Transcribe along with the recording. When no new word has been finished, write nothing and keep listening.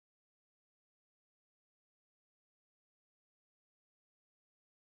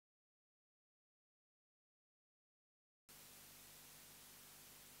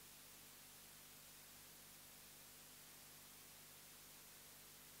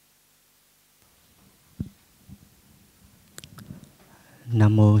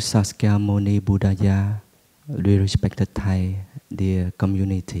Namo Sakyamuni Buddhaya, dear respected Thai, dear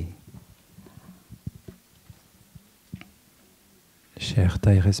community. Chers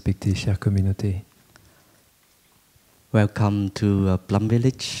Thai respectés, chère communauté, Welcome to Plum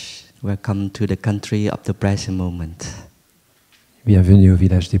Village. Welcome to the country of the present moment. bienvenue au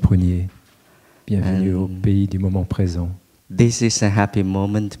village des pruniers, bienvenue au pays du moment présent. This is a happy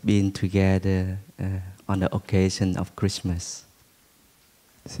moment being together on the occasion of Christmas.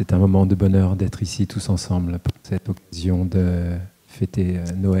 C'est un moment de bonheur d'être ici tous ensemble pour cette occasion de fêter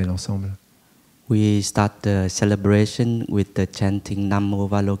Noël ensemble. We start the celebration with the chanting Namo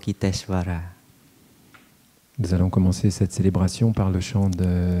Avalokiteshvara. Nous allons commencer cette célébration par le chant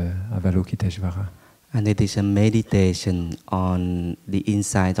de Avalokiteshvara. And it is a meditation on the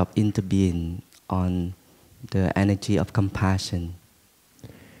insight of interbeing, on the energy of compassion.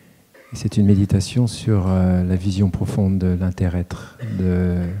 Et c'est une méditation sur la vision profonde de l'inter-être,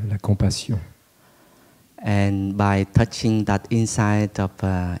 de la compassion. And by touching that insight of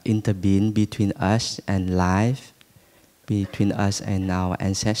interbeing between us and life, between us and our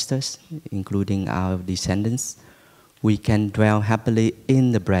ancestors, including our descendants, we can dwell happily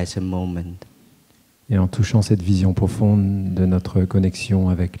in the present moment. Et en touchant cette vision profonde de notre connexion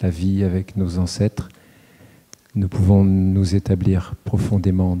avec la vie, avec nos ancêtres, nous pouvons nous établir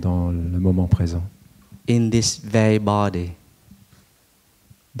profondément dans le moment présent, In this very body,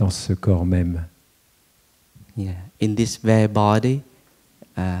 dans ce corps même. yeah, in this very body,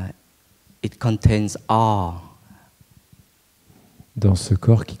 it contains all. Dans ce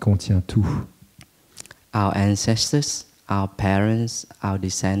corps qui contient tout, Our ancestors, our parents, our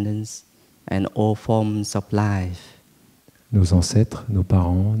descendants, and all forms of life. nos ancêtres, nos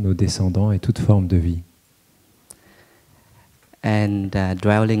parents, nos descendants et toute forme de vie. And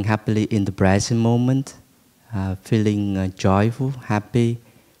dwelling happily in the present moment, feeling joyful, happy,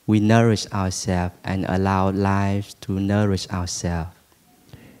 we nourish ourselves and allow life to nourish ourselves.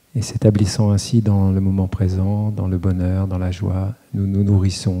 Et s'établissant ainsi dans le moment présent, dans le bonheur, dans la joie, nous nous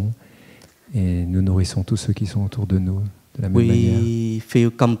nourrissons et nous nourrissons tous ceux qui sont autour de nous de la même manière. We feel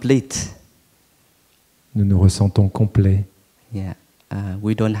complete. Nous nous ressentons complets. Yeah,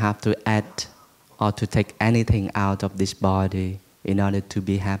 we don't have to add or to take anything out of this body in order to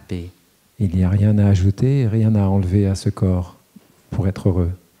be happy. Il n'y a rien à ajouter, rien à enlever à ce corps pour être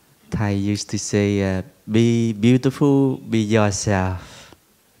heureux. Thai used to say, be beautiful, be yourself.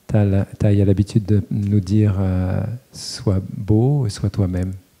 Thaï a l'habitude de nous dire sois beau et sois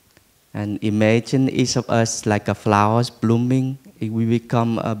toi-même. And imagine each of us like a flowers blooming. We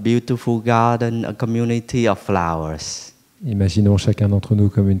become a beautiful garden, a community of flowers. Imaginons chacun d'entre nous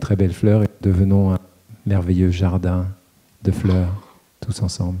comme une très belle fleur et devenons un merveilleux jardin de fleurs, tous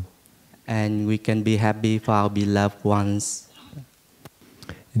ensemble. And we can be happy for our beloved ones,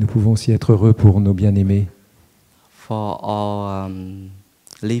 Et nous pouvons aussi être heureux pour nos bien-aimés for all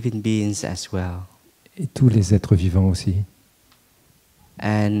living beings as well. et tous les êtres vivants aussi.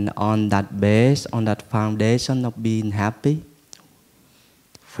 And on that base, on that foundation of being happy,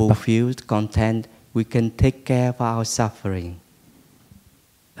 fulfilled, content, we can take care of our suffering.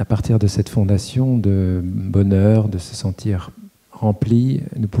 À partir de cette fondation de bonheur, de se sentir rempli,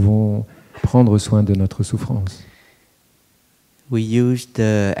 nous pouvons prendre soin de notre souffrance. We use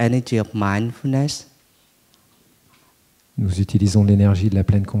the energy of mindfulness Nous utilisons l'énergie de la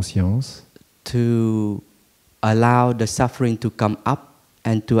pleine conscience to allow the suffering to come up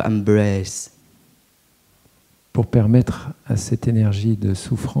and to embrace. pour permettre à cette énergie de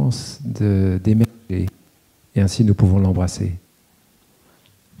souffrance d'émerger. Et ainsi nous pouvons l'embrasser.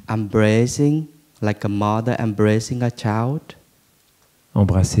 Embracing like a mother embracing a child.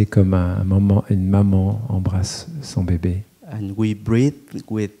 Embrasser comme une maman embrasse son bébé. And we breathe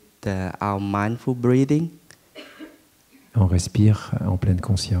with our mindful breathing. On respire en pleine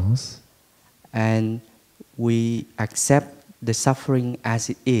conscience. And we accept the suffering as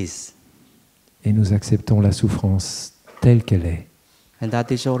it is. Et nous acceptons la souffrance telle qu'elle est. And that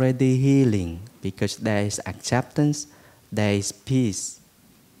is already healing because there is acceptance, there is peace.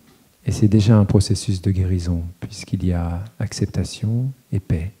 Et c'est déjà un processus de guérison, puisqu'il y a acceptation et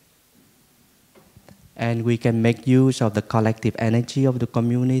paix. And we can make use of the collective energy of the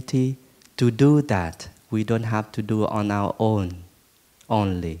community to do that. We don't have to do it on our own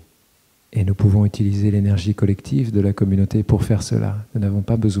only. Et nous pouvons utiliser l'énergie collective de la communauté pour faire cela. Nous n'avons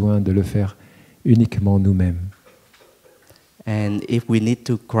pas besoin de le faire uniquement nous-mêmes. And if we need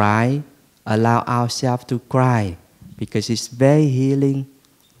to cry, allow ourselves to cry because it's very healing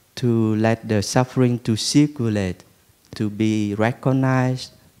to let the suffering to circulate, to be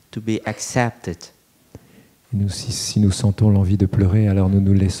recognized, to be accepted. Et nous, si nous sentons l'envie de pleurer, alors nous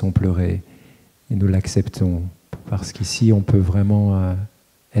nous laissons pleurer et nous l'acceptons. Parce qu'ici, on peut vraiment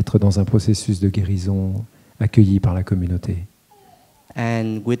être dans un processus de guérison accueilli par la communauté.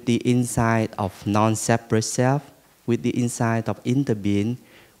 And with the insight of non-separate self, with the insight of interbeing,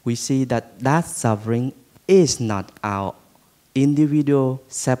 we see that that suffering is not our individual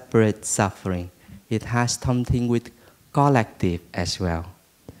separate suffering. It has something with collective as well.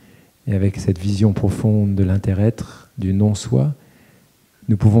 Et avec cette vision profonde de l'inter-être, du non-soi,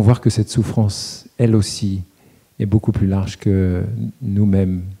 nous pouvons voir que cette souffrance, elle aussi, est beaucoup plus large que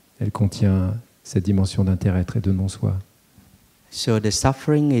nous-mêmes. Elle contient cette dimension d'inter-être et de non-soi. So the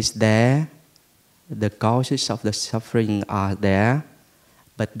suffering is there, the causes of the suffering are there,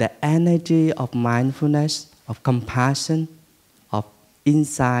 but the energy of mindfulness, of compassion, of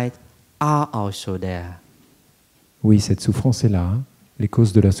insight are also there. Oui, cette souffrance est là, les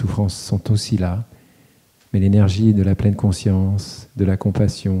causes de la souffrance sont aussi là, mais l'énergie de la pleine conscience, de la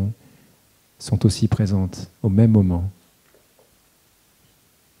compassion, sont aussi présentes au même moment.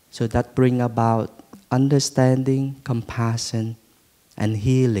 So that brings about understanding, compassion, and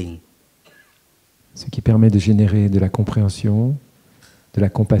healing. Ce qui permet de générer de la compréhension, de la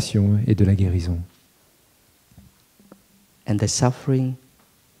compassion et de la guérison. And the suffering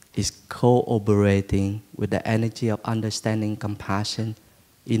is cooperating with the energy of understanding, compassion,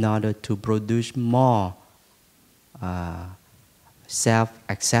 in order to produce more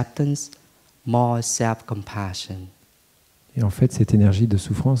self-acceptance, more self-compassion. Et en fait, cette énergie de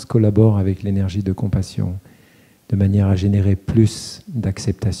souffrance collabore avec l'énergie de compassion, de manière à générer plus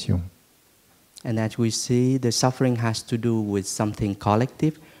d'acceptation. And as we see, the suffering has to do with something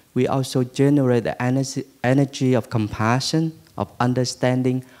collective. We also generate the energy of compassion, of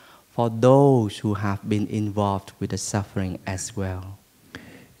understanding for those who have been involved with the suffering as well.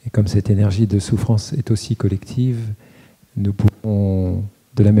 Et comme cette énergie de souffrance est aussi collective, nous pouvons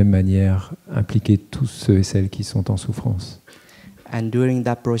de la même manière impliquer tous ceux et celles qui sont en souffrance. And during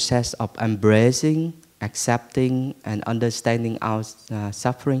that process of embracing, accepting, and understanding our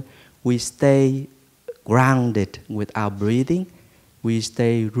suffering, we stay grounded with our breathing. We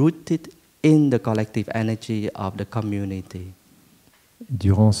stay rooted in the collective energy of the community.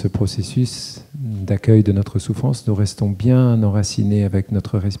 Durant ce processus d'accueil de notre souffrance, nous restons bien enracinés avec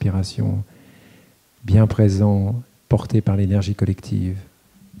notre respiration, bien présents, portés par l'énergie collective.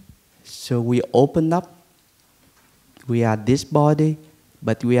 So we open up. We are this body,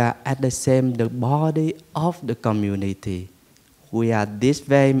 but we are at the same the body of the community. We are this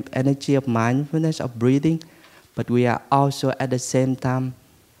very energy of mindfulness, of breathing, but we are also at the same time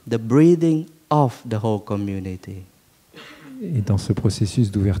the breathing of the whole community. Et dans ce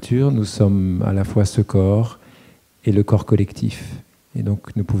processus d'ouverture, nous sommes à la fois ce corps et le corps collectif. Et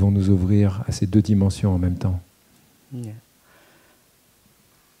donc nous pouvons nous ouvrir à ces deux dimensions en même temps. Yeah.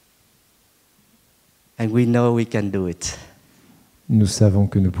 And we know we can do it. Nous savons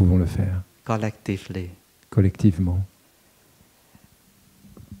que nous pouvons le faire, Collectively. collectivement.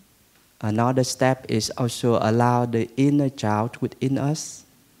 Another step is also allow the inner child within us.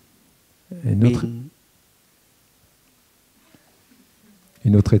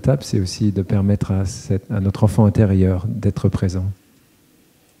 Une autre étape, c'est aussi de permettre à notre enfant intérieur d'être présent.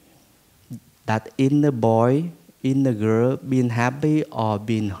 That inner boy, inner girl, being happy or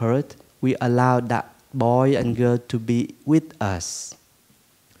being hurt, we allow that boy and girl to be with us.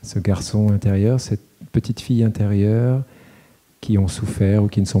 Ce garçon intérieur, cette petite fille intérieure qui ont souffert ou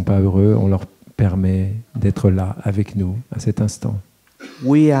qui ne sont pas heureux, on leur permet d'être là avec nous à cet instant.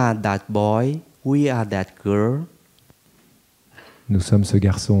 We are that boy, we are that girl. Nous sommes ce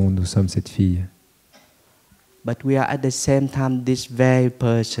garçon, nous sommes cette fille. But we are at the same time this very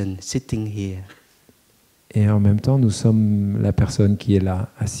person sitting here. Et en même temps, nous sommes la personne qui est là,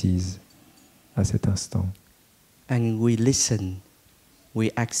 assise, à cet instant. And we listen,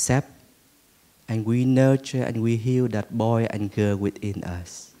 we accept, and we nurture and we heal that boy and girl within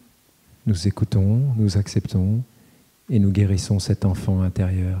us. Nous écoutons, nous acceptons et nous guérissons cet enfant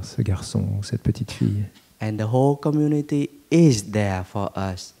intérieur, ce garçon, cette petite fille. And the whole community is there for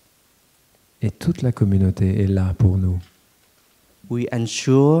us. Et toute la communauté est là pour nous. We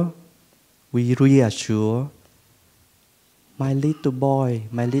ensure, we reassure, my little boy,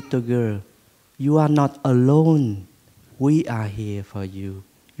 my little girl, you are not alone. We are here for you.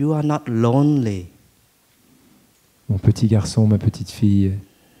 You are not lonely. Mon petit garçon, ma petite fille,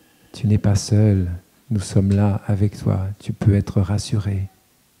 tu n'es pas seul. Nous sommes là avec toi. Tu peux être rassuré.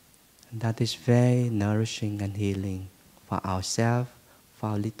 And that is very nourishing and healing for ourselves,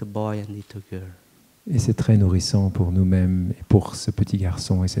 for our little boy and little girl. Et c'est très nourrissant pour nous-mêmes et pour ce petit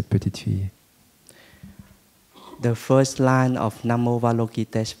garçon et cette petite fille. The first line of Namo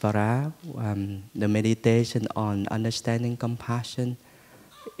Avalokiteshvara, the meditation on understanding compassion,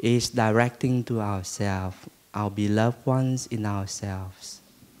 is directing to ourselves, our beloved ones in ourselves.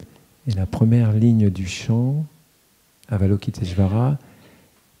 Et la première ligne du chant, Avalokiteshvara,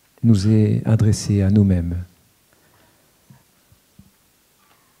 nous est adressée à nous-mêmes.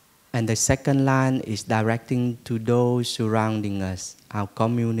 And the second line is directing to those surrounding us, our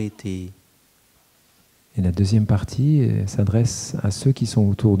community. Et la deuxième partie s'adresse à ceux qui sont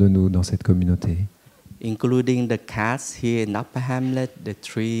autour de nous dans cette communauté, Including the cats here in Upper Hamlet, the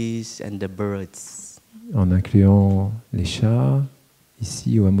trees and the birds. en incluant les chats,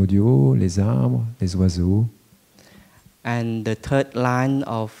 ici au hameau du Haut, les arbres, les oiseaux. And the third line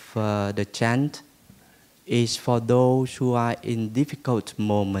of the chant is for those who are in difficult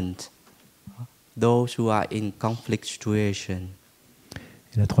moments, those who are in conflict situation.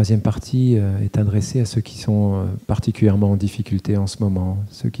 Et la troisième partie est adressée à ceux qui sont particulièrement en difficulté en ce moment,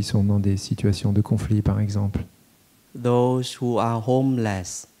 ceux qui sont dans des situations de conflit par exemple. Those who are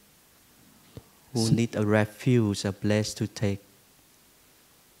homeless, who Ce- need a refuge, a place to take.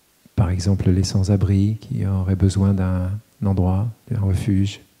 Par exemple les sans-abri qui auraient besoin d'un endroit, d'un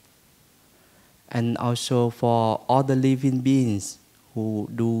refuge. And also for all the living beings who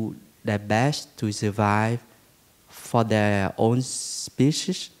do their best to survive for their own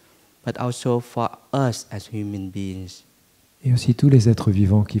species, but also for us as human beings. Et aussi tous les êtres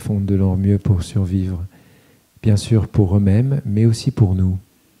vivants qui font de leur mieux pour survivre, bien sûr pour eux-mêmes, mais aussi pour nous.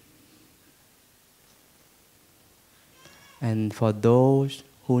 And for those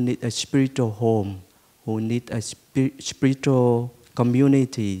who need a spiritual home, who need a spiritual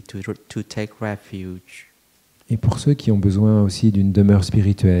community to take refuge. Et pour ceux qui ont besoin aussi d'une demeure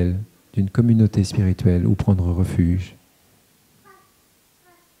spirituelle, d'une communauté spirituelle où prendre refuge.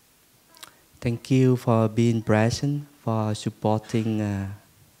 Thank you for being present, for supporting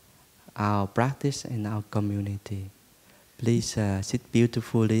our practice and our community. Please sit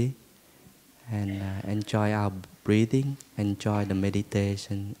beautifully and enjoy our breathing, enjoy the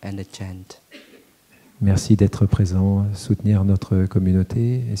meditation and the chant. Merci d'être présent, soutenir notre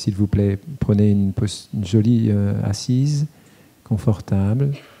communauté. Et s'il vous plaît, prenez une jolie assise,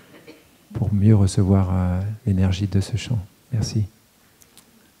 confortable, pour mieux recevoir l'énergie de ce chant. Merci.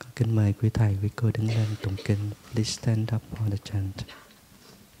 Kính mời quý thầy, quý cô đứng lên tụng kinh. Please stand up for the chant.